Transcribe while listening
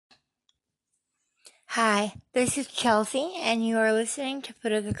Hi, this is Chelsea, and you are listening to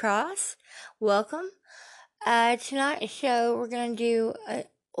Foot of the Cross. Welcome. Tonight's show, we're going to do a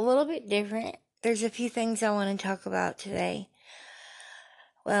little bit different. There's a few things I want to talk about today.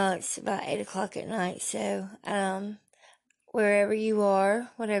 Well, it's about 8 o'clock at night, so wherever you are,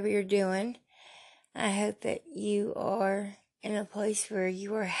 whatever you're doing, I hope that you are in a place where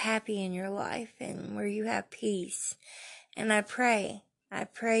you are happy in your life and where you have peace. And I pray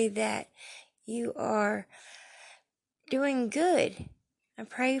that you are doing good. I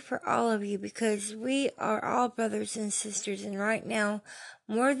pray for all of you because we are all brothers and sisters, and right now,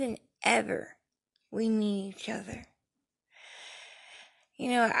 more than ever, we need each other. You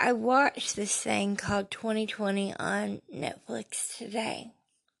know, I watched this thing called 2020 on Netflix today,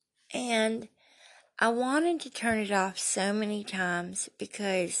 and I wanted to turn it off so many times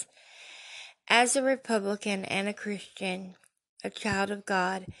because as a Republican and a Christian, a child of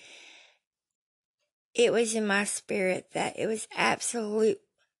God, it was in my spirit that it was absolute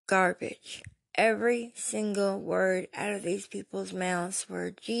garbage. Every single word out of these people's mouths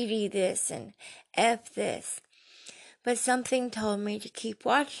were GD this and F this. But something told me to keep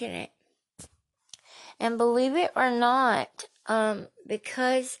watching it. And believe it or not,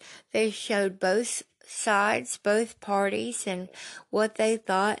 because they showed both sides, both parties, and what they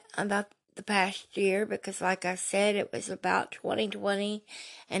thought about the past year, because like I said, it was about 2020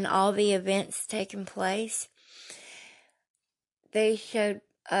 and all the events taking place. They showed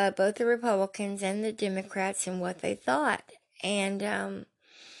both the Republicans and the Democrats and what they thought. And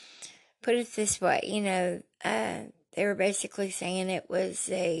put it this way, they were basically saying it was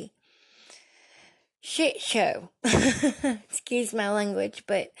a shit show. Excuse my language,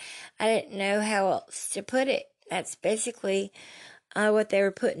 but I didn't know how else to put it. That's basically what they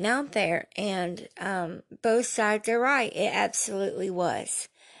were putting out there. And both sides are right. It absolutely was.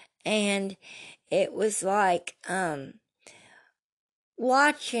 And it was like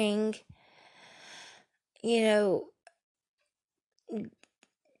watching, Dancing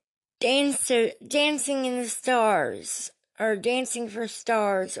in the Stars, or Dancing for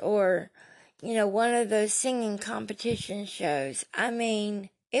Stars, or, one of those singing competition shows. I mean,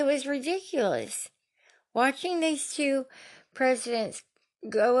 it was ridiculous. Watching these two presidents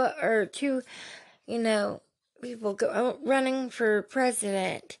or two, people running for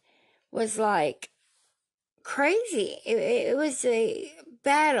president was like crazy. It was a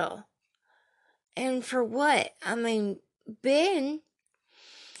battle. And for what? I mean, Ben,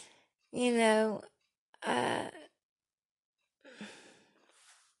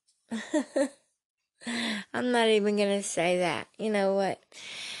 I'm not even gonna say that. You know what?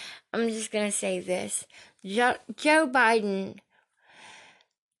 I'm just gonna say this. Joe Biden,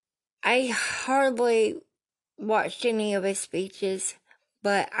 I hardly watched any of his speeches,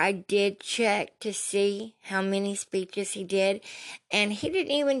 but I did check to see how many speeches he did, and he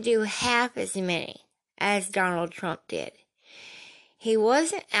didn't even do half as many as Donald Trump did. He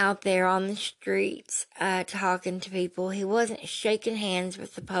wasn't out there on the streets talking to people. He wasn't shaking hands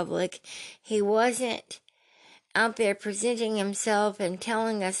with the public. He wasn't out there presenting himself and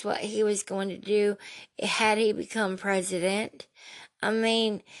telling us what he was going to do had he become president. I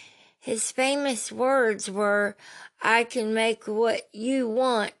mean, his famous words were, "I can make what you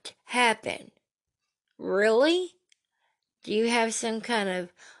want happen." Really? Do you have some kind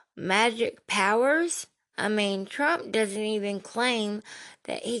of magic powers? I mean, Trump doesn't even claim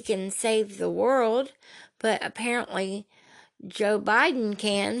that he can save the world, but apparently Joe Biden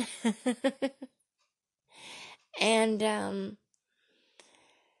can. And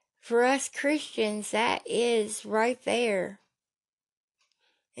for us Christians, that is right there.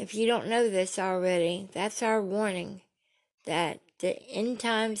 If you don't know this already, that's our warning that the end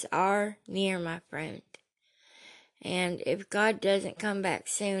times are near, my friend. And if God doesn't come back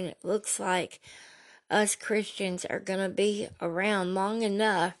soon, it looks like us Christians are going to be around long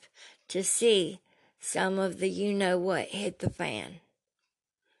enough to see some of the you-know-what hit the fan.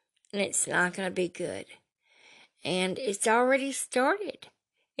 And it's not going to be good. And it's already started.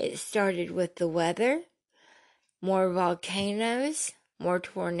 It started with the weather, more volcanoes, more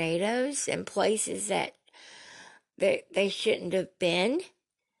tornadoes in places that they shouldn't have been,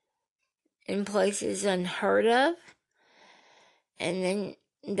 in places unheard of. And then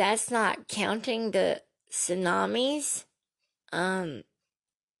that's not counting the tsunamis. And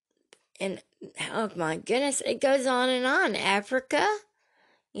oh my goodness, it goes on and on. Africa,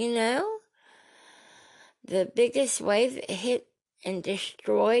 the biggest wave that hit and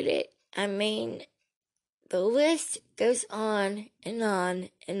destroyed it. I mean, the list goes on and on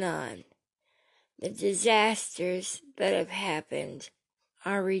and on. The disasters that have happened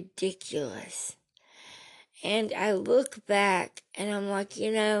are ridiculous. And I look back and I'm like,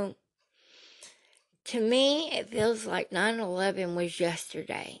 to me, it feels like 9/11 was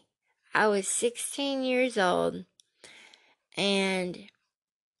yesterday. I was 16 years old, and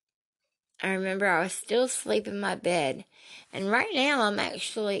I remember I was still asleep in my bed. And right now, I'm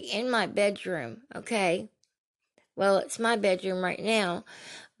actually in my bedroom, okay? Well, it's my bedroom right now,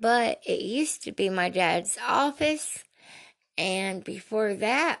 but it used to be my dad's office. And before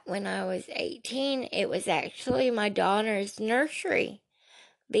that, when I was 18, it was actually my daughter's nursery,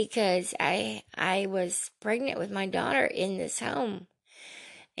 because I was pregnant with my daughter in this home,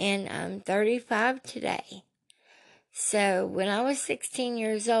 and I'm 35 today. So when I was 16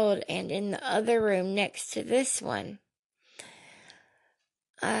 years old, and in the other room next to this one,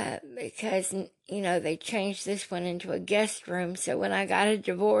 because they changed this one into a guest room. So when I got a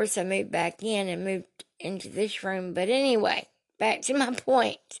divorce, I moved back in and moved into this room. But anyway, back to my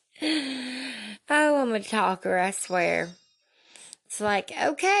point. Oh, I'm a talker, I swear. It's like,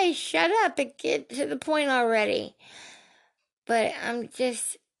 okay, shut up and get to the point already. But I'm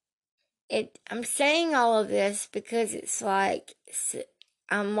saying all of this because it's like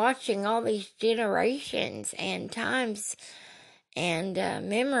I'm watching all these generations and times and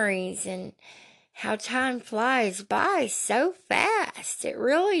memories, and how time flies by so fast. It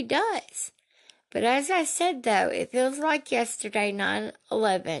really does. But as I said, though, it feels like yesterday,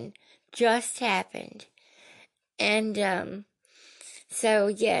 9/11 just happened. And so,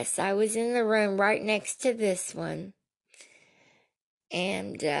 yes, I was in the room right next to this one.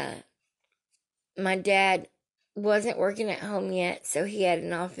 And my dad wasn't working at home yet, so he had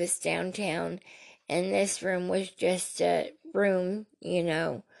an office downtown. And this room was just a room,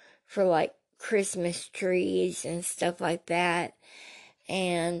 for like Christmas trees and stuff like that.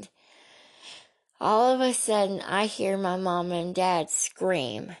 And all of a sudden, I hear my mom and dad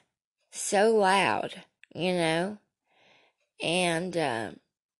scream so loud, And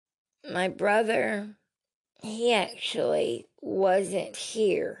my brother, he actually wasn't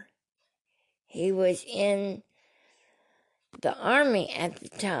here. He was in the army at the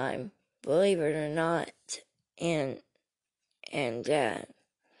time, believe it or not. And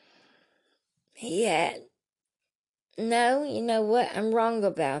he had, no, you know what? I'm wrong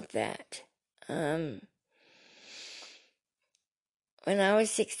about that. When I was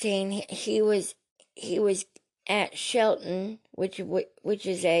 16, he was at Shelton, which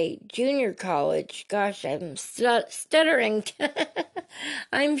is a junior college. Gosh, I'm stuttering.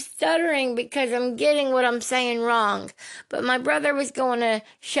 I'm stuttering because I'm getting what I'm saying wrong. But my brother was going to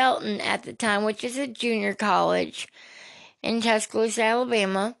Shelton at the time, which is a junior college in Tuscaloosa,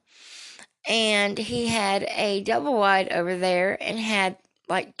 Alabama. And he had a double wide over there and had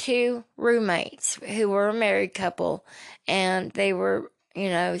like two roommates who were a married couple, and they were,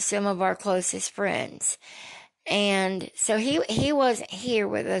 some of our closest friends. And so he wasn't here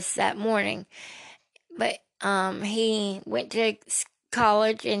with us that morning, but he went to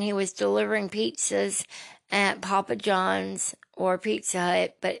college and he was delivering pizzas at Papa John's or Pizza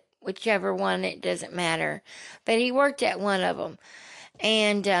Hut, but whichever one, it doesn't matter. But he worked at one of them.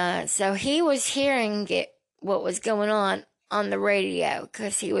 And so he was hearing what was going on the radio,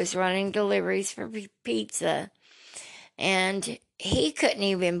 because he was running deliveries for pizza. And he couldn't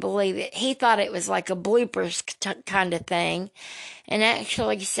even believe it. He thought it was like a bloopers kind of thing. And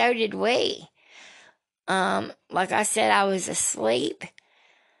actually, so did we. Like I said, I was asleep.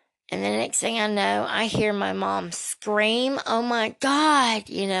 And the next thing I know, I hear my mom scream, "Oh my God,"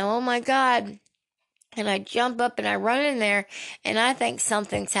 "Oh my God." And I jump up and I run in there, and I think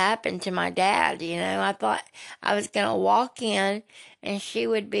something's happened to my dad. I thought I was going to walk in and she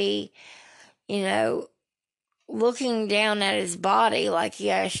would be, looking down at his body like he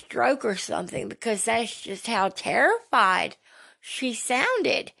had a stroke or something, because that's just how terrified she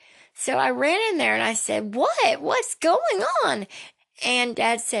sounded. So I ran in there and I said, What's going on? And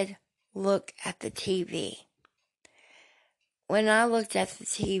Dad said, "Look at the TV." When I looked at the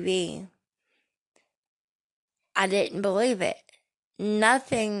TV, I didn't believe it.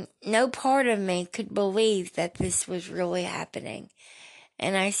 No part of me could believe that this was really happening.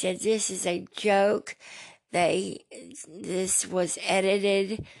 And I said, "This is a joke. This was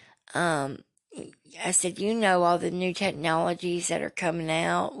edited." I said, all the new technologies that are coming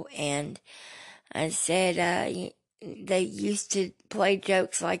out. And I said, they used to play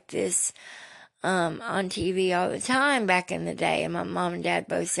jokes like this on TV all the time back in the day. And my mom and dad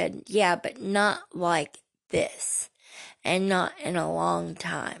both said, "Yeah, but not like this, and not in a long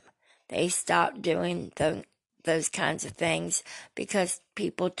time." They stopped doing those kinds of things because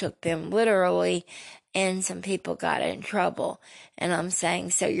people took them literally, and some people got in trouble. And I'm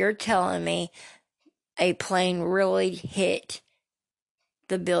saying, so you're telling me a plane really hit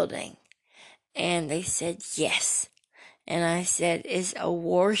the building? And they said, yes. And I said, is a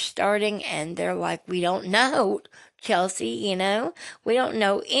war starting? And they're like, we don't know, Chelsea, we don't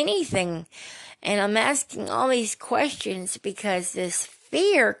know anything. And I'm asking all these questions because this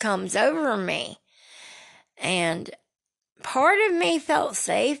fear comes over me. And part of me felt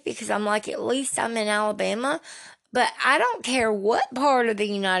safe because I'm like, at least I'm in Alabama. But I don't care what part of the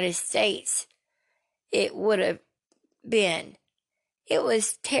United States it would have been. It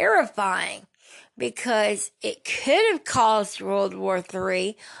was terrifying because it could have caused World War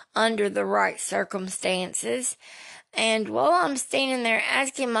III under the right circumstances. And while I'm standing there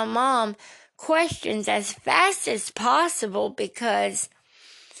asking my mom questions as fast as possible, because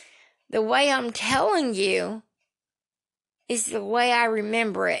the way I'm telling you is the way I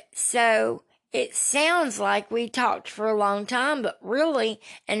remember it. So it sounds like we talked for a long time, but really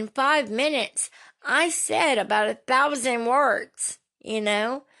in 5 minutes, I said about 1,000 words,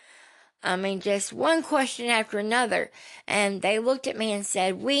 I mean, just one question after another. And they looked at me and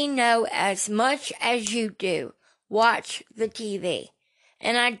said, we know as much as you do. Watch the TV.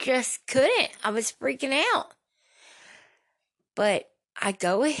 And I just couldn't. I was freaking out. But I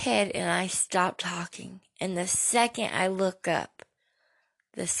go ahead and I stop talking. And the second I look up,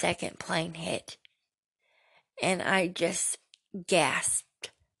 the second plane hit. And I just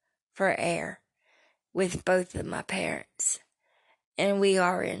gasped for air with both of my parents. And we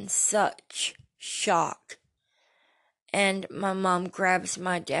are in such shock. And my mom grabs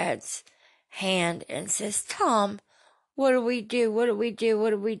my dad's hand and says, Tom, what do we do? What do we do?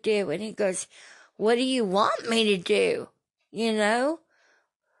 What do we do? And he goes, what do you want me to do?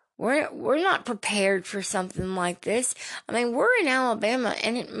 We're not prepared for something like this. I mean, we're in Alabama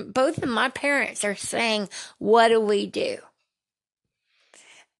and both of my parents are saying, what do we do?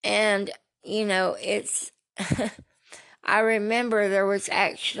 And, it's, I remember there was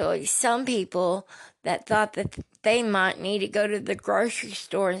actually some people that thought that they might need to go to the grocery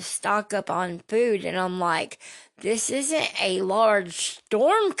store and stock up on food. And I'm like, this isn't a large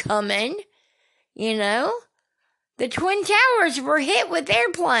storm coming, The Twin Towers were hit with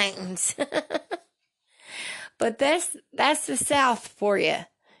airplanes. But that's the South for you.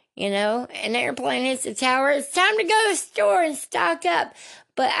 An airplane hits the tower. It's time to go to the store and stock up.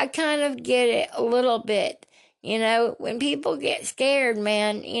 But I kind of get it a little bit. When people get scared,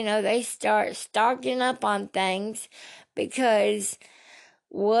 man, they start stocking up on things because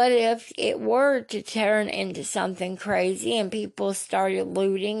what if it were to turn into something crazy and people started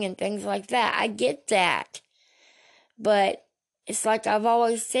looting and things like that? I get that. But it's like I've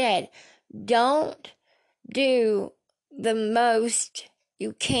always said, don't do the most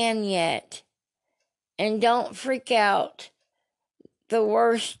you can yet. And don't freak out the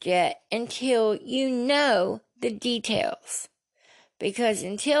worst yet until you know the details. Because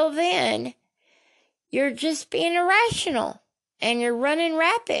until then, you're just being irrational and you're running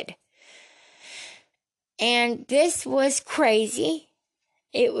rapid. And this was crazy.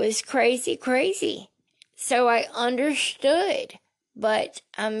 It was crazy. So I understood. But,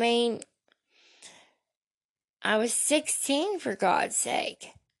 I mean, I was 16 for God's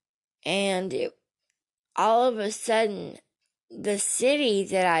sake. And all of a sudden, the city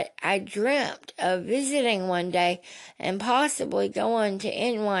that I dreamt of visiting one day and possibly going to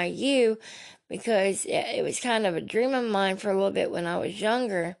NYU because it was kind of a dream of mine for a little bit when I was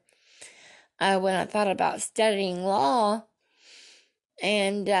younger, when I thought about studying law.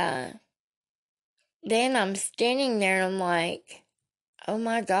 And then I'm standing there and I'm like, oh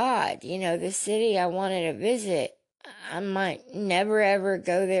my God, the city I wanted to visit, I might never ever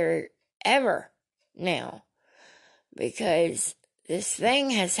go there ever now because this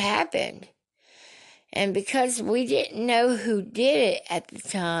thing has happened. And because we didn't know who did it at the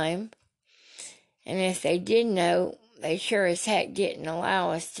time, and if they did know, they sure as heck didn't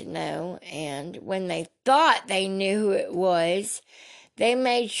allow us to know. And when they thought they knew who it was, they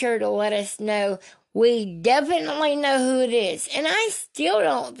made sure to let us know we definitely know who it is. And I still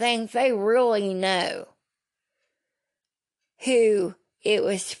don't think they really know who it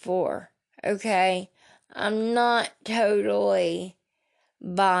was for, okay? I'm not totally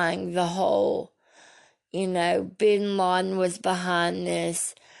buying the whole, Bin Laden was behind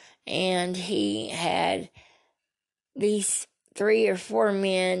this, and he had these 3 or 4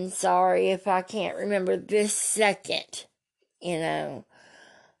 men, sorry if I can't remember this second, the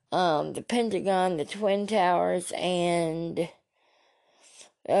Pentagon, the Twin Towers, and,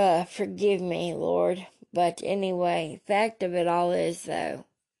 forgive me, Lord. But anyway, fact of it all is, though,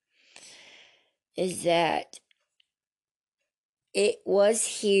 is that it was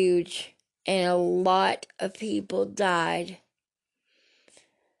huge. and a lot of people died.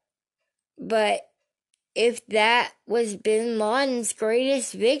 But if that was bin Laden's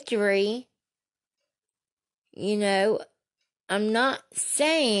greatest victory, I'm not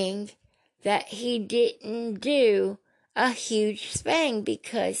saying that he didn't do a huge thing,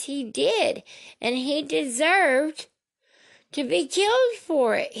 because he did, and he deserved to be killed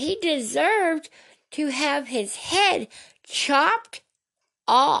for it. He deserved to have his head chopped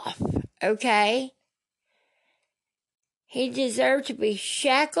off, okay? He deserved to be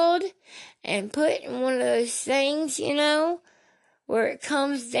shackled and put in one of those things, where it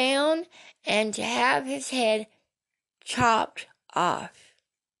comes down, and to have his head chopped off.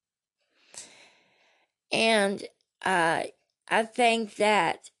 And I think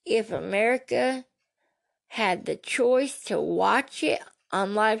that if America had the choice to watch it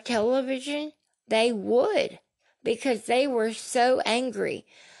on live television, they would, because they were so angry.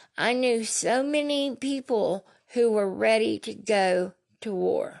 I knew so many people who were ready to go to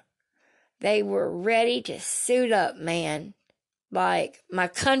war. They were ready to suit up, man. Like, my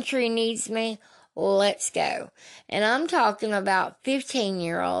country needs me, let's go. And I'm talking about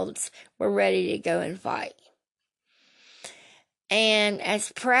 15-year-olds were ready to go and fight. And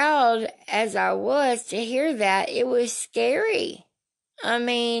as proud as I was to hear that, it was scary. I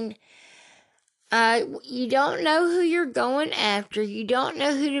mean, you don't know who you're going after. You don't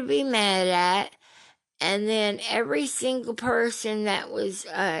know who to be mad at. And then every single person that was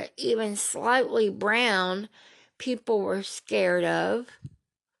even slightly brown, people were scared of.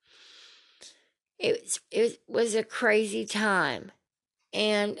 It was a crazy time.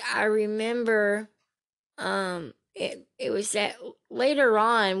 And I remember it was that later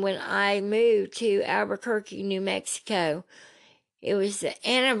on when I moved to Albuquerque, New Mexico. It was the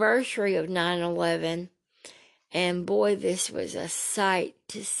anniversary of 9/11, and boy, this was a sight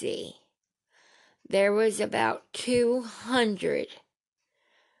to see. There was about 200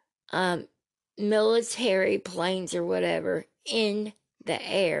 military planes or whatever in the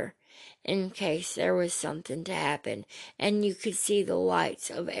air in case there was something to happen, and you could see the lights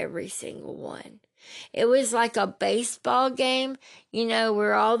of every single one. It was like a baseball game,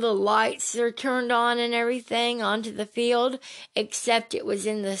 where all the lights are turned on and everything onto the field, except it was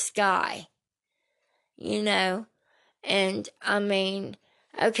in the sky, and I mean,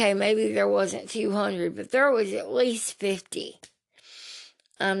 okay, maybe there wasn't 200, but there was at least 50.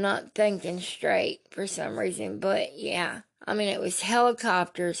 I'm not thinking straight for some reason, but yeah. I mean, it was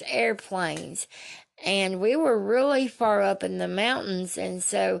helicopters, airplanes, and we were really far up in the mountains, and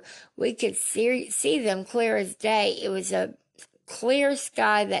so we could see them clear as day. It was a clear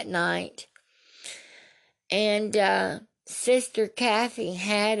sky that night, and Sister Kathy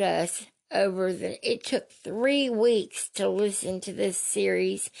had us over it took 3 weeks to listen to this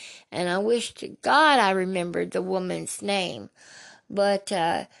series, and I wish to God I remembered the woman's name. But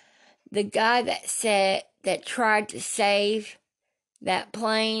the guy that tried to save that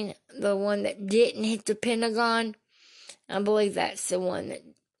plane, the one that didn't hit the Pentagon, I believe that's the one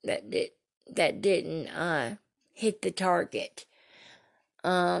that didn't hit the target.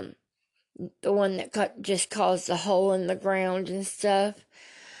 The one that just caused a hole in the ground and stuff.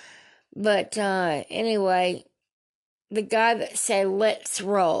 But anyway, the guy that said "Let's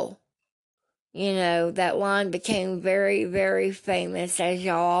roll," that line became very, very famous, as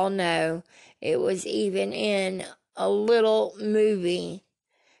y'all all know. It was even in a little movie.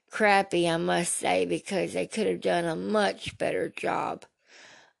 Crappy, I must say, because they could have done a much better job.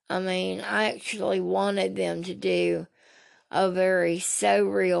 I mean, I actually wanted them to do a very so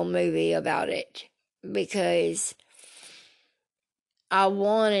real movie about it, because I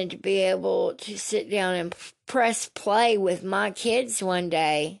wanted to be able to sit down and press play with my kids one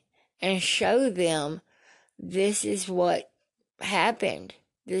day and show them this is what happened.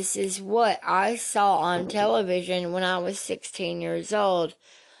 This is what I saw on television when I was 16 years old.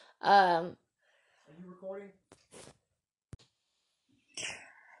 Are you recording?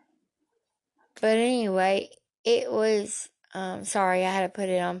 But anyway, it was, sorry, I had to put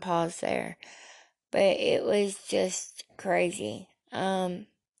it on pause there. But it was just crazy. And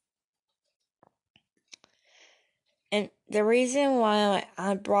the reason why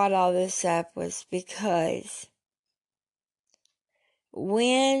I brought all this up was because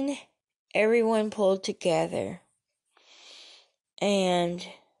when everyone pulled together, and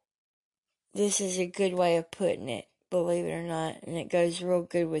this is a good way of putting it, believe it or not, and it goes real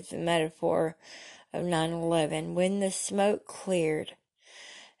good with the metaphor of 9/11. When the smoke cleared,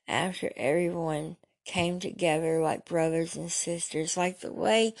 after everyone came together like brothers and sisters, like the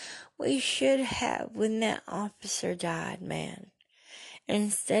way we should have when that officer died, man.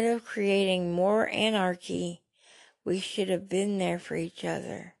 Instead of creating more anarchy, we should have been there for each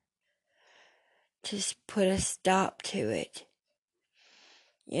other. Just put a stop to it.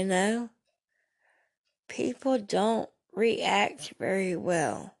 You know? People don't react very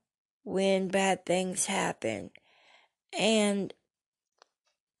well when bad things happen. And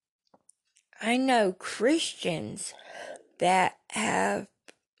I know Christians that have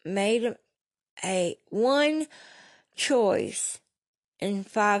made a one choice in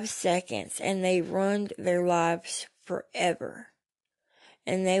 5 seconds and they ruined their lives forever.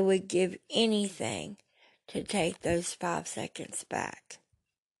 And they would give anything to take those 5 seconds back.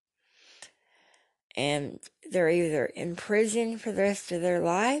 And they're either in prison for the rest of their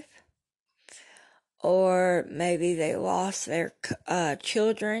life, or maybe they lost their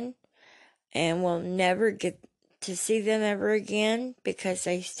children and will never get to see them ever again because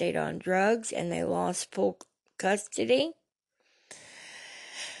they stayed on drugs and they lost full custody.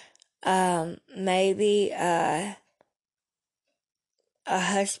 Maybe a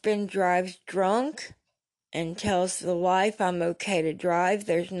husband drives drunk and tells the wife, I'm okay to drive,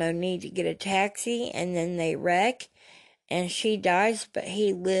 there's no need to get a taxi, and then they wreck and she dies, but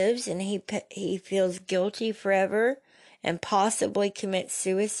he lives and he feels guilty forever and possibly commits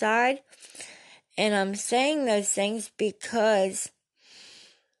suicide. And I'm saying those things because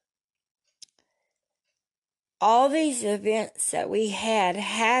all these events that we had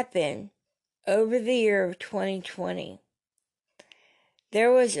happen over the year of 2020.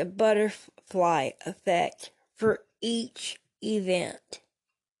 There was a butterfly effect for each event.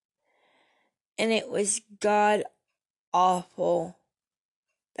 And it was God awful.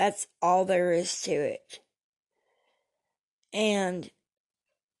 That's all there is to it. And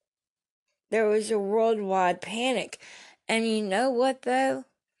there was a worldwide panic. And you know what, though?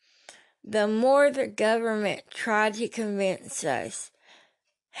 The more the government tried to convince us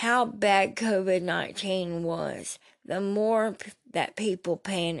how bad COVID-19 was, the more that people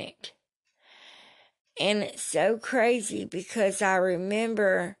panicked. And it's so crazy because I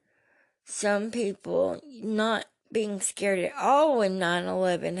remember some people not being scared at all when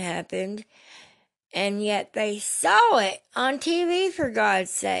 9/11 happened, and yet they saw it on TV, for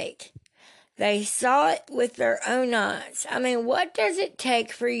God's sake. They saw it with their own eyes. I mean, what does it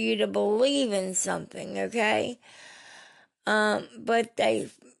take for you to believe in something, okay? But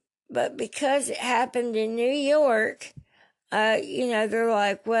because it happened in New York, they're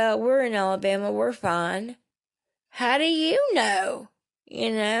like, well, we're in Alabama, we're fine. How do you know?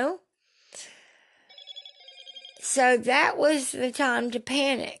 So that was the time to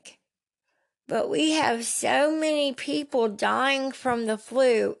panic. But we have so many people dying from the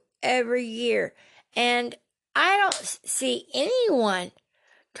flu every year. And I don't see anyone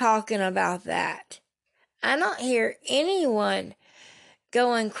talking about that. I don't hear anyone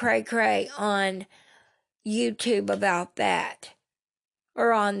going cray-cray on YouTube about that.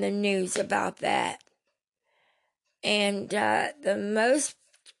 Or on the news about that. And the most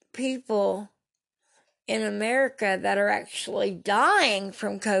people in America that are actually dying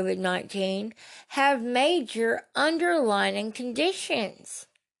from COVID-19 have major underlying conditions.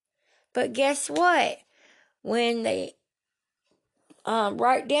 But guess what? When they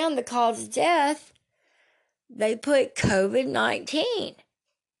write down the cause of death, they put COVID-19.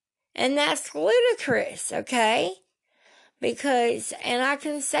 And that's ludicrous, okay? Because, and I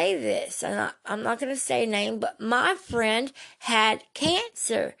can say this, and I'm not going to say a name, but my friend had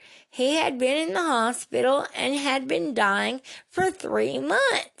cancer. He had been in the hospital and had been dying for 3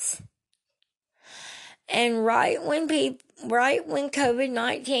 months. And right when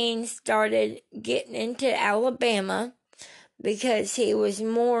COVID-19 started getting into Alabama, because he was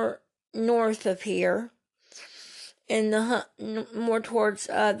more north of here, in the more towards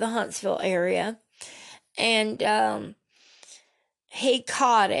the Huntsville area, and he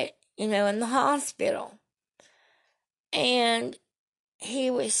caught it, in the hospital. And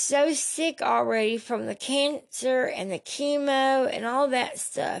he was so sick already from the cancer and the chemo and all that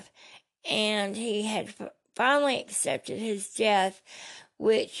stuff. And he had finally accepted his death,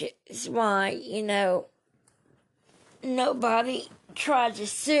 which is why, nobody tried to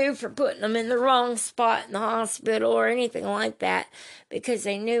sue for putting him in the wrong spot in the hospital or anything like that, because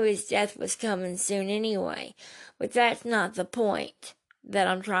they knew his death was coming soon anyway. But that's not the point that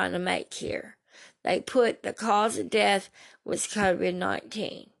I'm trying to make here. They put the cause of death was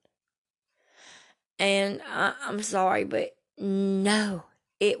COVID-19. And I'm sorry, but no,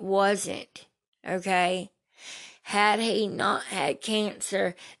 it wasn't. Okay? Had he not had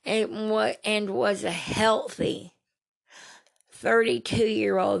cancer and was a healthy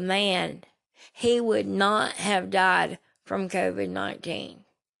 32-year-old man, he would not have died from COVID-19.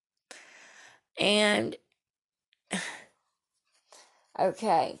 And,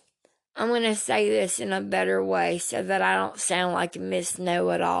 okay, I'm going to say this in a better way so that I don't sound like a Miss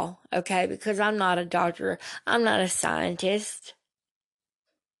Know-It-All, okay? Because I'm not a doctor. I'm not a scientist.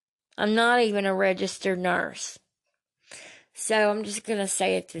 I'm not even a registered nurse. So I'm just going to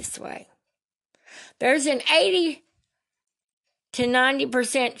say it this way. There's an 80 to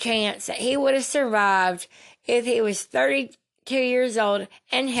 90% chance that he would have survived if he was 32 years old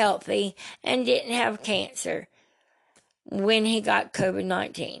and healthy and didn't have cancer when he got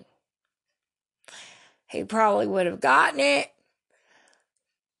COVID-19. He probably would have gotten it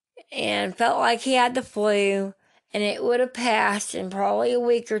and felt like he had the flu, and it would have passed in probably a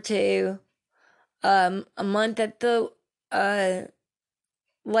week or two, a month at the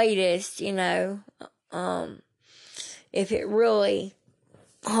latest, if it really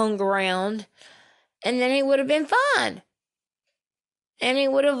hung around, and then he would have been fine. And he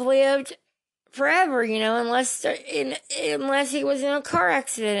would have lived forever, unless he was in a car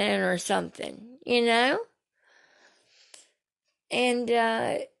accident or something,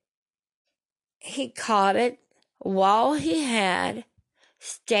 And he caught it while he had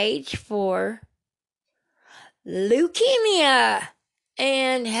stage 4 leukemia.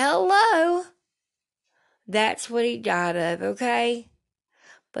 And hello, that's what he died of, okay?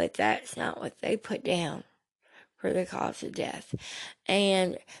 But that's not what they put down for the cause of death.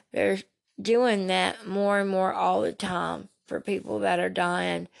 And they're doing that more and more all the time for people that are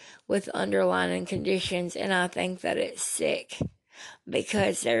dying with underlying conditions. And I think that it's sick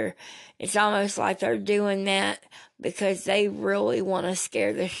because it's almost like they're doing that because they really want to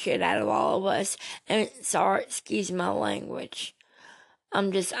scare the shit out of all of us. And sorry, excuse my language.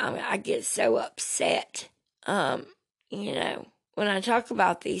 I get so upset, when I talk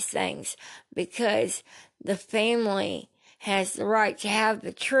about these things, because the family has the right to have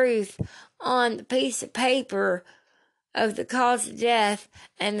the truth on the piece of paper of the cause of death,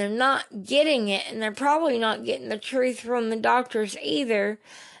 and they're not getting it, and they're probably not getting the truth from the doctors either.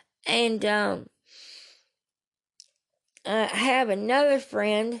 And I have another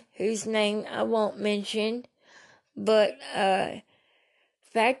friend whose name I won't mention, but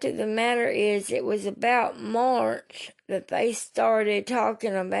fact of the matter is, it was about March that they started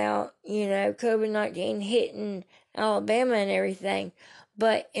talking about, COVID-19 hitting Alabama and everything.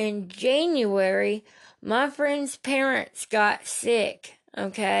 But in January, my friend's parents got sick,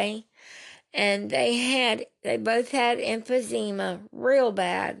 okay? And they both had emphysema real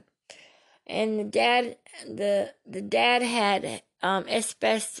bad. And the dad had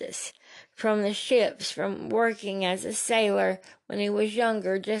asbestos from the ships from working as a sailor when he was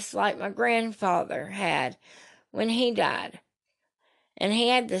younger, just like my grandfather had when he died. And he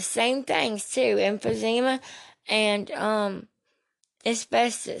had the same things too, emphysema and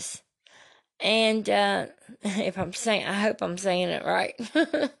asbestos. And I hope I'm saying it right.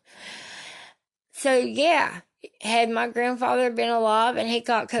 So yeah, had my grandfather been alive and he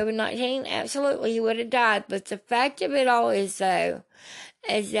caught COVID-19, absolutely he would have died. But the fact of it all is that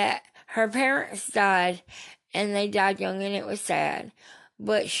her parents died, and they died young, and it was sad.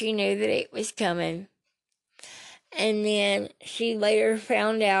 But she knew that it was coming. And then she later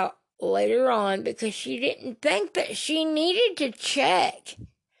found out later on, because she didn't think that she needed to check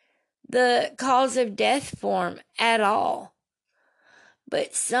the cause of death form at all.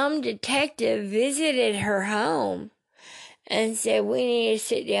 But some detective visited her home and said, "We need to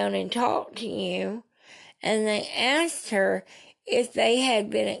sit down and talk to you." And they asked her if they had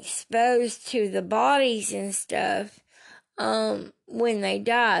been exposed to the bodies and stuff when they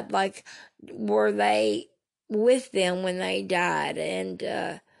died. Like, were they with them when they died? And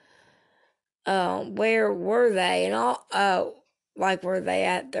where were they? And all, like, were they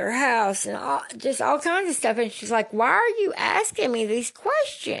at their house? And just all kinds of stuff. And she's like, "Why are you asking me these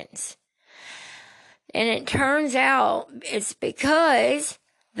questions?" And it turns out it's because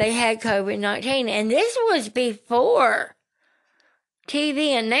they had COVID-19. And this was before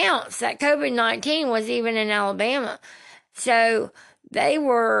TV announced that COVID-19 was even in Alabama. So they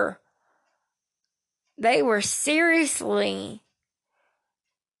were seriously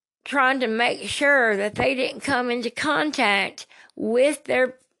trying to make sure that they didn't come into contact with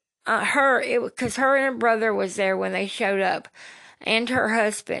their because her and her brother was there when they showed up, and her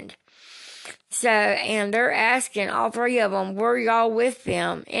husband. So, and they're asking, all three of them, were y'all with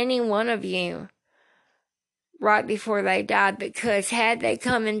them, any one of you, right before they died? Because had they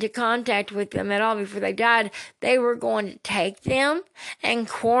come into contact with them at all before they died, they were going to take them and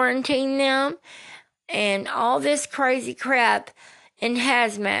quarantine them and all this crazy crap in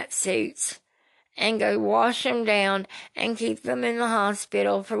hazmat suits and go wash them down and keep them in the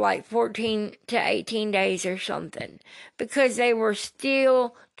hospital for like 14 to 18 days or something, because they were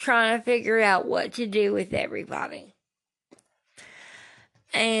still trying to figure out what to do with everybody.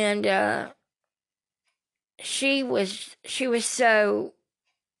 And she was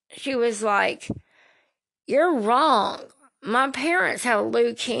like, "You're wrong. My parents have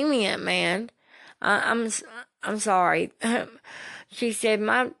leukemia, man. I'm sorry." She said,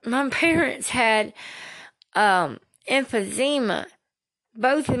 my parents had emphysema.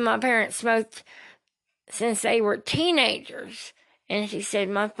 Both of my parents smoked since they were teenagers. And she said,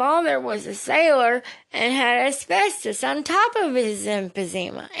 my father was a sailor and had asbestos on top of his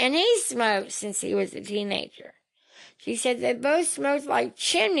emphysema. And he smoked since he was a teenager. She said they both smoked like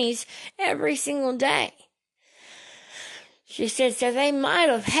chimneys every single day. She said, so they might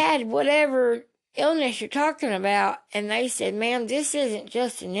have had whatever illness you're talking about. And they said, ma'am, this isn't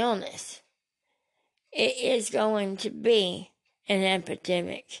just an illness. It is going to be an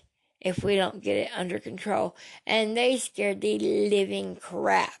epidemic if we don't get it under control. And they scared the living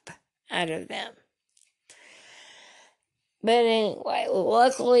crap out of them. But anyway,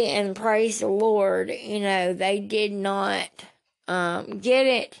 luckily and praise the Lord, they did not get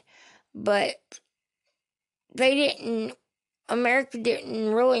it, but America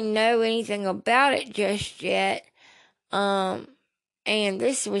didn't really know anything about it just yet. And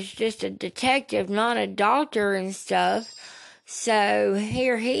this was just a detective, not a doctor and stuff. So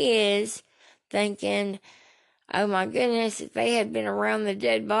here he is thinking, oh my goodness, if they had been around the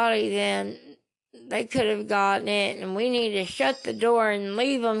dead body, then they could have gotten it, and we need to shut the door and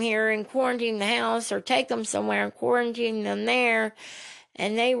leave them here and quarantine the house, or take them somewhere and quarantine them there.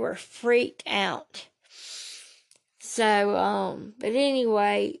 And they were freaked out. So, but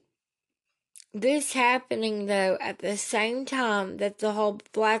anyway, this happening though at the same time that the whole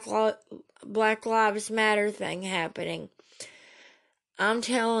Black Lives Matter thing happening, I'm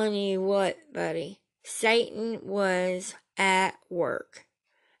telling you what, buddy, Satan was at work.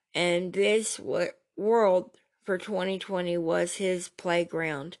 And this world for 2020 was his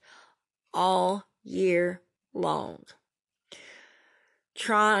playground all year long,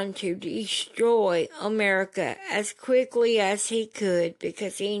 trying to destroy America as quickly as he could,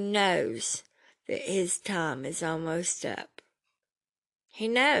 because he knows that his time is almost up. He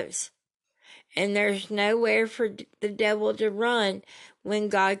knows. And there's nowhere for the devil to run when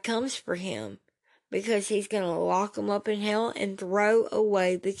God comes for him, because he's going to lock him up in hell and throw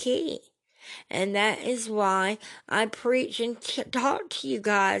away the key. And that is why I preach and talk to you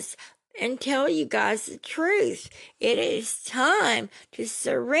guys and tell you guys the truth. It is time to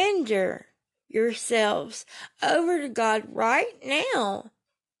surrender yourselves over to God right now.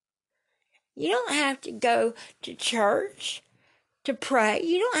 You don't have to go to church to pray.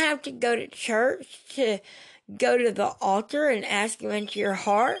 You don't have to go to church to go to the altar and ask him into your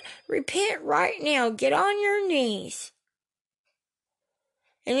heart. Repent right now. Get on your knees.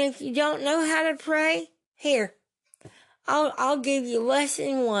 And if you don't know how to pray, here, I'll give you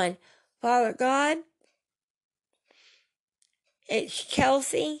lesson 1. Father God, it's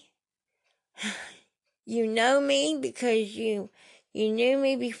Chelsea. You know me because you knew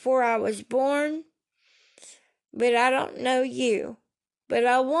me before I was born. But I don't know you. But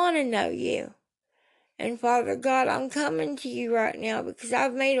I want to know you. And Father God, I'm coming to you right now because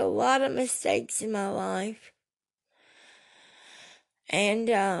I've made a lot of mistakes in my life. And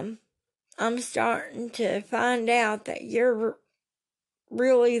I'm starting to find out that you're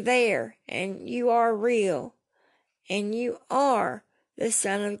really there, and you are real, and you are the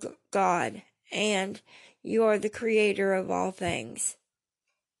Son of God, and you are the creator of all things.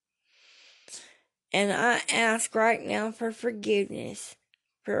 And I ask right now for forgiveness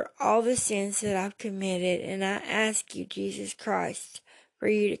for all the sins that I've committed, and I ask you, Jesus Christ, for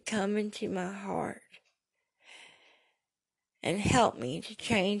you to come into my heart and help me to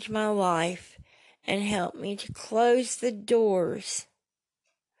change my life, and help me to close the doors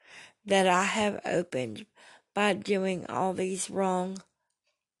that I have opened by doing all these wrongful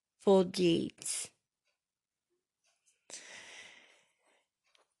deeds.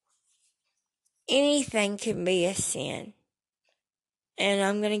 Anything can be a sin, and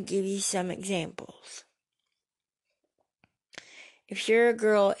I'm going to give you some examples. If you're a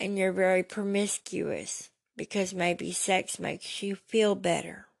girl and you're very promiscuous because maybe sex makes you feel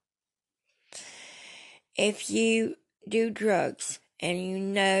better, if you do drugs and you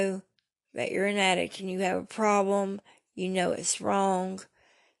know that you're an addict and you have a problem, you know it's wrong,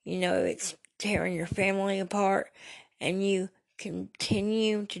 you know it's tearing your family apart, and you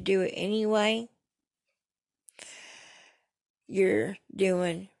continue to do it anyway, you're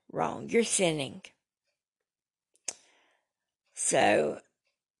doing wrong. You're sinning. So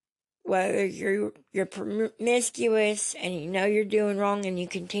whether you're promiscuous and you know you're doing wrong and you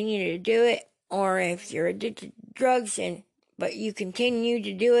continue to do it, or if you're addicted to drugs but you continue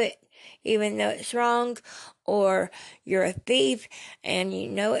to do it even though it's wrong, or you're a thief and you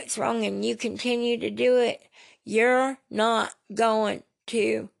know it's wrong and you continue to do it, you're not going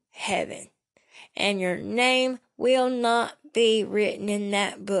to heaven. And your name will not be written in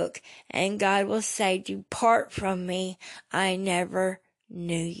that book. And God will say, "Depart from me, I never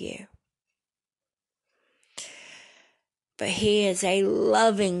knew you." But He is a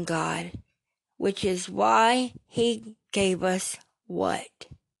loving God, which is why He gave us what?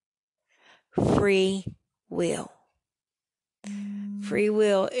 Free will. Free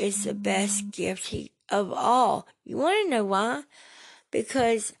will is the best gift of all. You want to know why?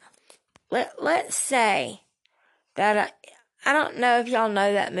 Because let's say that I don't know if y'all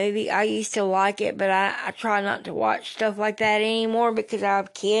know that movie. I used to like it, but I try not to watch stuff like that anymore because I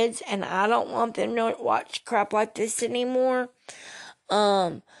have kids and I don't want them to watch crap like this anymore.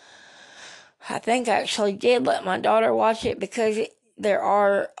 I think I actually did let my daughter watch it because there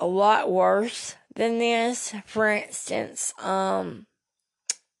are a lot worse than this. For instance,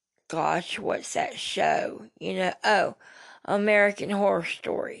 gosh, what's that show? American Horror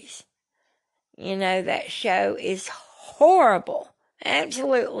Stories. That show is horrible.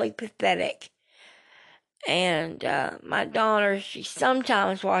 Absolutely pathetic. And my daughter, she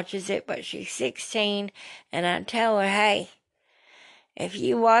sometimes watches it, but she's 16, and I tell her, hey, if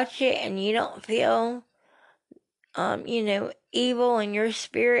you watch it and you don't feel, evil in your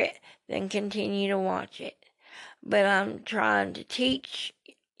spirit, then continue to watch it. But I'm trying to teach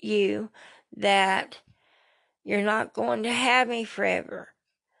you that you're not going to have me forever.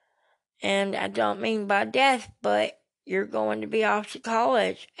 And I don't mean by death, but you're going to be off to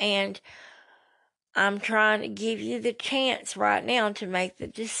college. And I'm trying to give you the chance right now to make the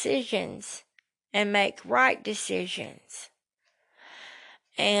decisions and make right decisions.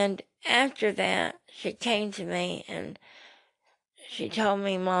 And after that, she came to me and she told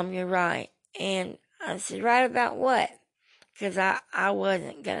me, "Mom, you're right." And I said, "Right about what?" Because I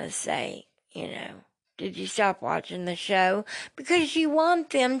wasn't going to say, did you stop watching the show? Because you want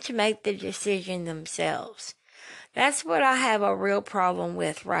them to make the decision themselves. That's what I have a real problem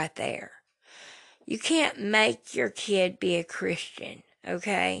with right there. You can't make your kid be a Christian,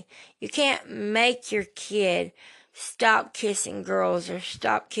 okay? You can't make your kid stop kissing girls or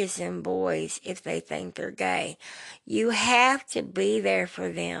stop kissing boys if they think they're gay. You have to be there for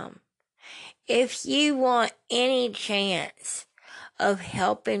them. If you want any chance of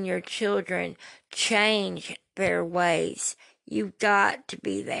helping your children change their ways, you've got to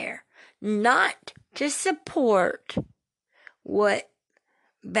be there. Not to support what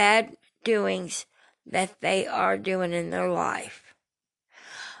bad doings that they are doing in their life,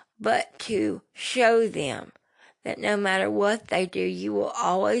 but to show them that no matter what they do, you will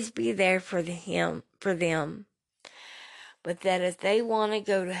always be there for them. But that if they want to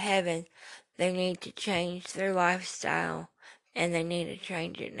go to heaven, they need to change their lifestyle, and they need to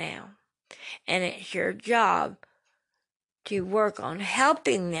change it now. And it's your job to work on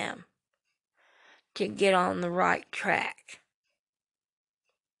helping them to get on the right track.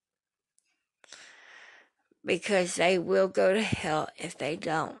 Because they will go to hell if they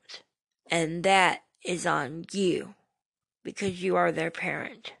don't. And that is on you, because you are their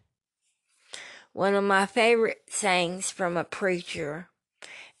parent. One of my favorite sayings from a preacher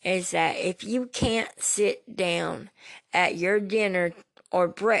is that if you can't sit down at your dinner or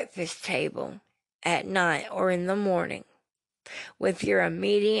breakfast table at night or in the morning with your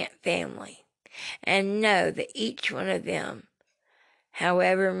immediate family and know that each one of them,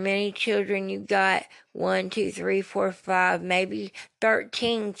 however many children you got, 1, 2, 3, 4, 5, maybe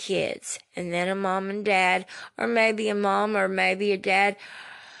 13 kids, and then a mom and dad, or maybe a mom, or maybe a dad,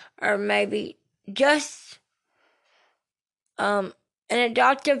 or maybe just an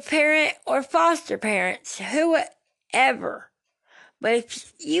adoptive parent or foster parents, whoever. But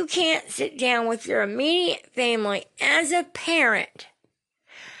if you can't sit down with your immediate family as a parent,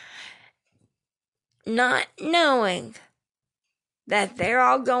 not knowing that they're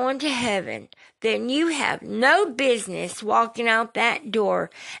all going to heaven, then you have no business walking out that door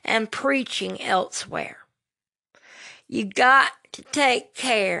and preaching elsewhere. You got to take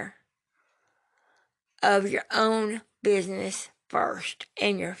care of your own business first,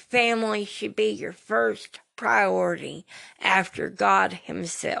 and your family should be your first priority after God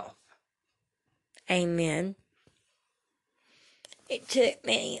Himself. Amen. It took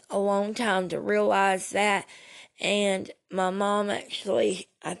me a long time to realize that, and my mom actually,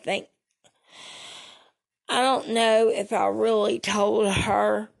 I think I don't know if I really told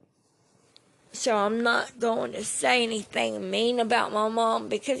her, so I'm not going to say anything mean about my mom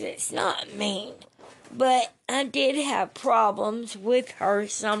because it's not mean. But I did have problems with her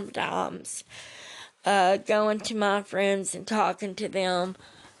sometimes, going to my friends and talking to them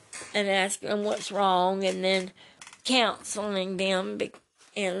and asking them what's wrong and then counseling them.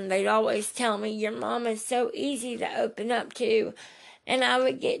 And they'd always tell me, your mom is so easy to open up to. And I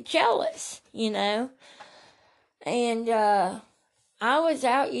would get jealous, And I was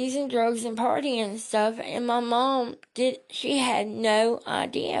out using drugs and partying and stuff, and my mom she had no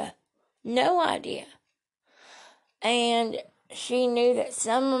idea. No idea. And she knew that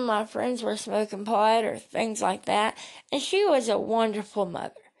some of my friends were smoking pot or things like that, and she was a wonderful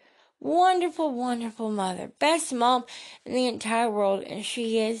mother. Wonderful, wonderful mother. Best mom in the entire world, and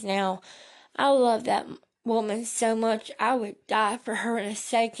she is now. I love that woman so much. I would die for her in a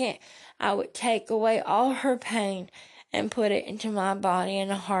second. I would take away all her pain and put it into my body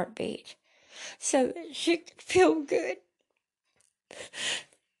in a heartbeat so that she could feel good.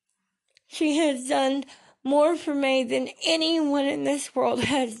 She has done more for me than anyone in this world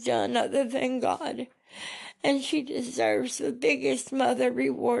has done other than God. And she deserves the biggest mother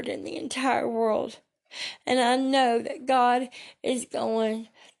reward in the entire world. And I know that God is going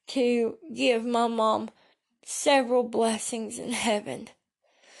to give my mom several blessings in heaven.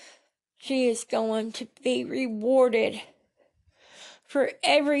 She is going to be rewarded for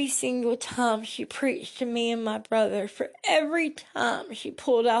every single time she preached to me and my brother, for every time she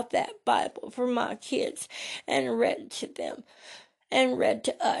pulled out that Bible for my kids and read to them and read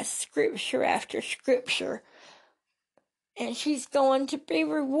to us scripture after scripture. And she's going to be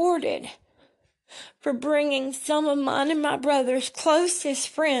rewarded for bringing some of mine and my brother's closest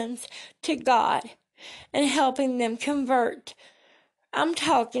friends to God and helping them convert. I'm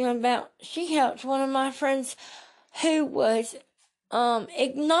talking about, she helped one of my friends who was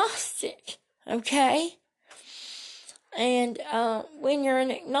agnostic, okay? And when you're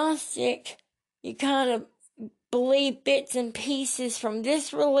an agnostic, you kind of believe bits and pieces from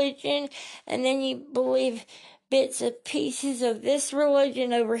this religion, and then you believe bits and pieces of this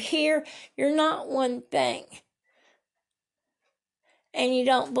religion over here. You're not one thing. And you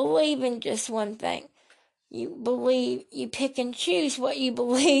don't believe in just one thing. You pick and choose what you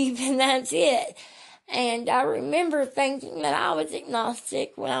believe, and that's it. And I remember thinking that I was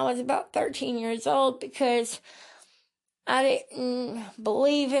agnostic when I was about 13 years old because I didn't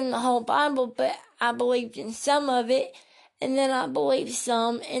believe in the whole Bible, but I believed in some of it. And then I believed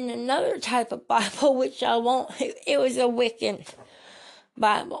some in another type of Bible, which I won't. It was a Wiccan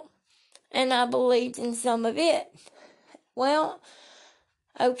Bible. And I believed in some of it. Well,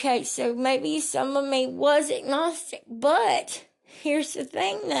 okay, so maybe some of me was agnostic, but here's the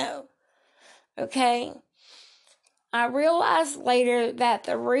thing though. Okay, I realized later that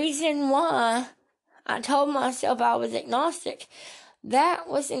the reason why I told myself I was agnostic, that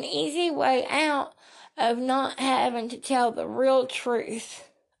was an easy way out of not having to tell the real truth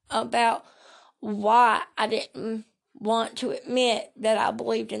about why I didn't want to admit that I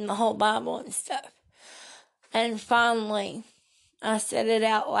believed in the whole Bible and stuff. And finally, I said it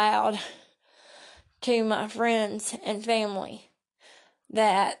out loud to my friends and family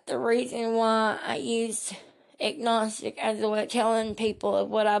that the reason why I used agnostic as a way of telling people of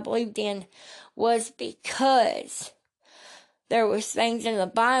what I believed in was because there was things in the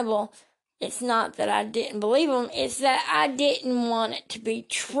Bible. It's not that I didn't believe them, it's that I didn't want it to be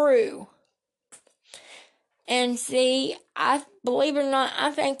true. And see, I believe it or not,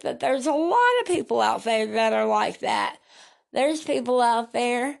 I think that there's a lot of people out there that are like that. There's people out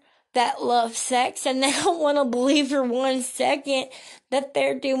there that love sex and they don't want to believe for 1 second that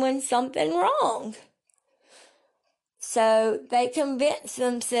they're doing something wrong. So they convince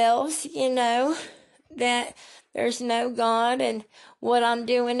themselves, that there's no God and what I'm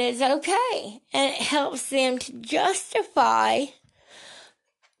doing is okay. And it helps them to justify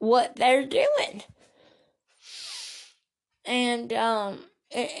what they're doing. And I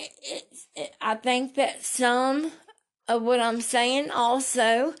think that some of what I'm saying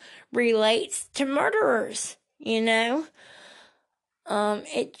also relates to murderers, It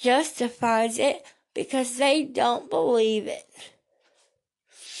justifies it because they don't believe it.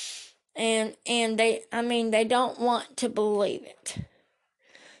 And they don't want to believe it.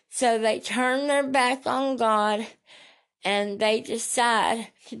 So they turn their back on God and they decide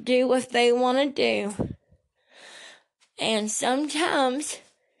to do what they want to do. And sometimes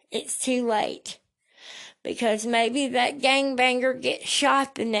it's too late. Because maybe that gangbanger gets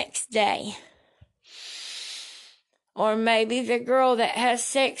shot the next day. Or maybe the girl that has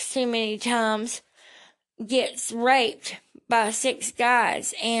sex too many times gets raped by 6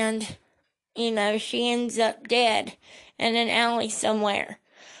 guys, and, she ends up dead in an alley somewhere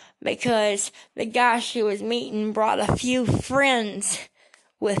because the guy she was meeting brought a few friends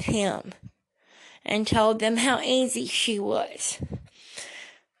with him and told them how easy she was.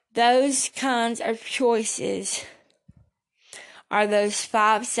 Those kinds of choices are those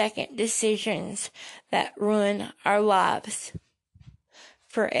 5-second decisions that ruin our lives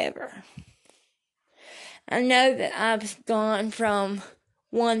forever. I know that I've gone from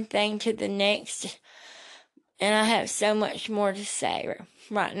one thing to the next, and I have so much more to say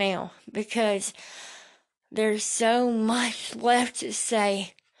right now because there's so much left to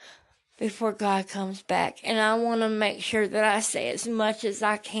say before God comes back. And I want to make sure that I say as much as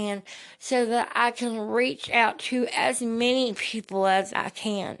I can so that I can reach out to as many people as I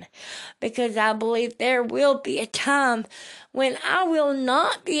can. Because I believe there will be a time when I will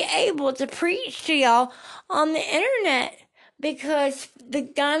not be able to preach to y'all on the internet because the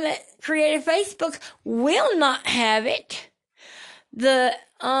guy that created Facebook will not have it. The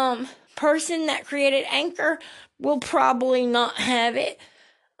person that created Anchor will probably not have it.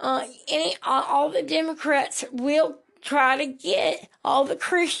 All the Democrats will try to get all the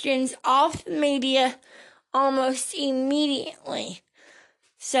Christians off the media almost immediately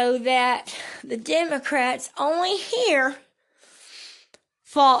so that the Democrats only hear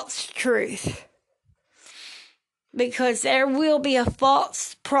false truth. Because there will be a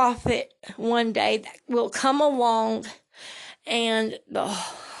false prophet one day that will come along and the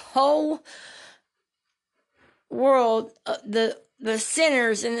whole world, the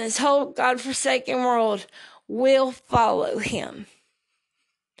sinners in this whole godforsaken world will follow him.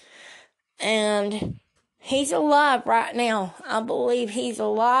 And he's alive right now. I believe he's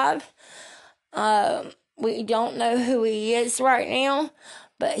alive. We don't know who he is right now,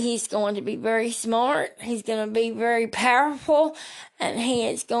 but he's going to be very smart. He's going to be very powerful, and he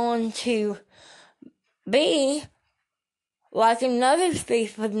is going to be like another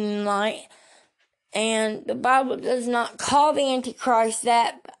thief in the night. And the Bible does not call the Antichrist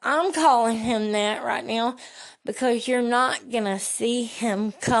that, but I'm calling him that right now because you're not going to see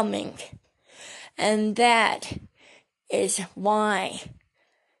him coming. And that is why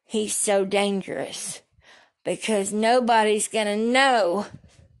he's so dangerous. Because nobody's going to know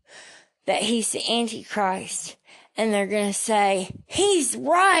that he's the Antichrist. And they're going to say, he's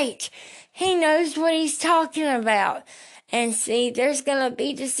right. He knows what he's talking about. And see, there's going to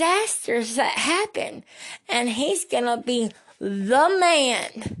be disasters that happen. And he's going to be the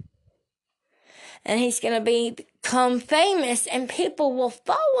man. And he's going to become famous and people will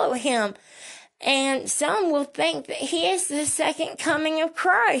follow him. And some will think that he is the second coming of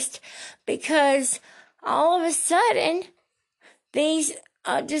Christ. Because all of a sudden, these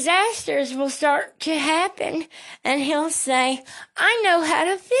disasters will start to happen. And he'll say, I know how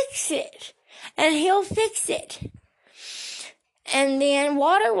to fix it. And he'll fix it. And then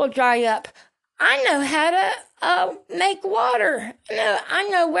water will dry up. I know how to make water. I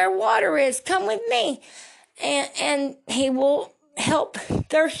know where water is. Come with me. And he will help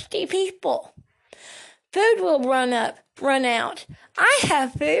thirsty people. Food will run out. I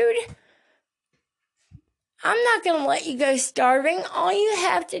have food. I'm not going to let you go starving. All you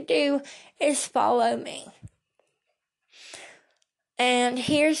have to do is follow me. And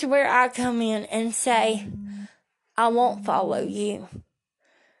here's where I come in and say, I won't follow you.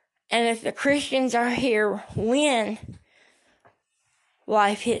 And if the Christians are here when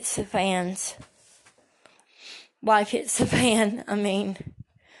life hits the fan,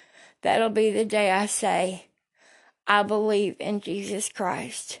 that'll be the day I say, I believe in Jesus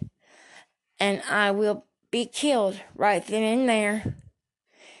Christ. And I will be killed right then and there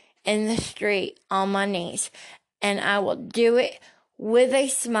in the street on my knees. And I will do it with a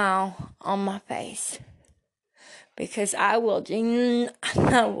smile on my face. Because I will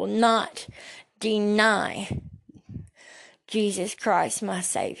not deny Jesus Christ, my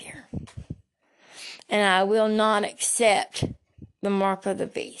Savior. And I will not accept the mark of the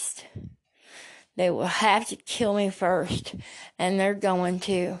beast. They will have to kill me first, and they're going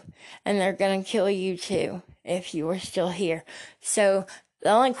to. And they're going to kill you too, if you are still here. So, the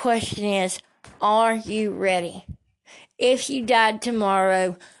only question is, are you ready? If you died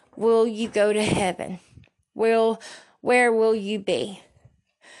tomorrow, will you go to heaven? Where will you be?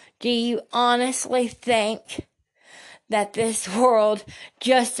 Do you honestly think that this world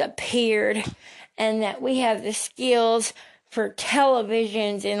just appeared and that we have the skills for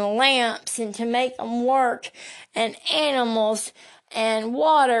televisions and lamps and to make them work and animals and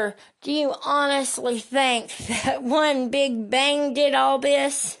water? Do you honestly think that one big bang did all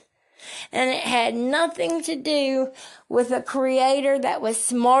this? And it had nothing to do with a creator that was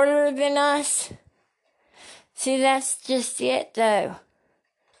smarter than us. See, that's just it, though.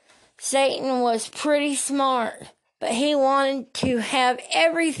 Satan was pretty smart, but he wanted to have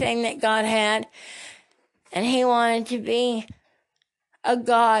everything that God had, and he wanted to be a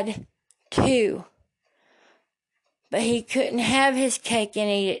god too. But he couldn't have his cake and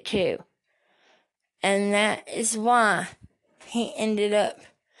eat it too. And that is why he ended up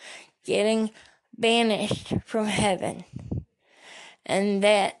getting banished from heaven. And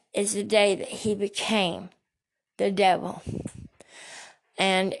that is the day that he became the devil.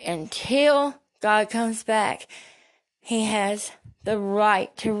 And until God comes back, he has the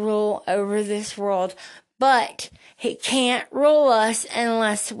right to rule over this world. But he can't rule us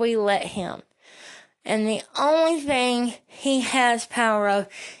unless we let him. And the only thing he has power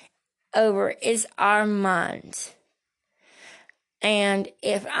over is our minds. And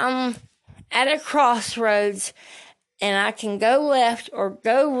if I'm at a crossroads and I can go left or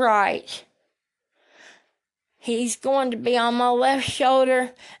go right, he's going to be on my left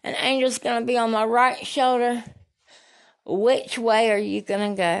shoulder, and Angel's going to be on my right shoulder. Which way are you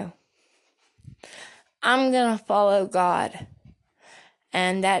going to go? I'm going to follow God.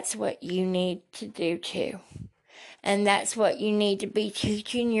 And that's what you need to do too. And that's what you need to be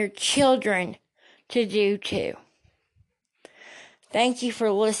teaching your children to do too. Thank you for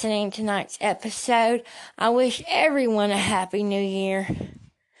listening to tonight's episode. I wish everyone a happy new year.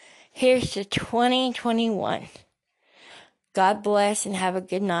 Here's to 2021. God bless and have a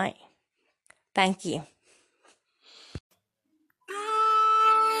good night. Thank you.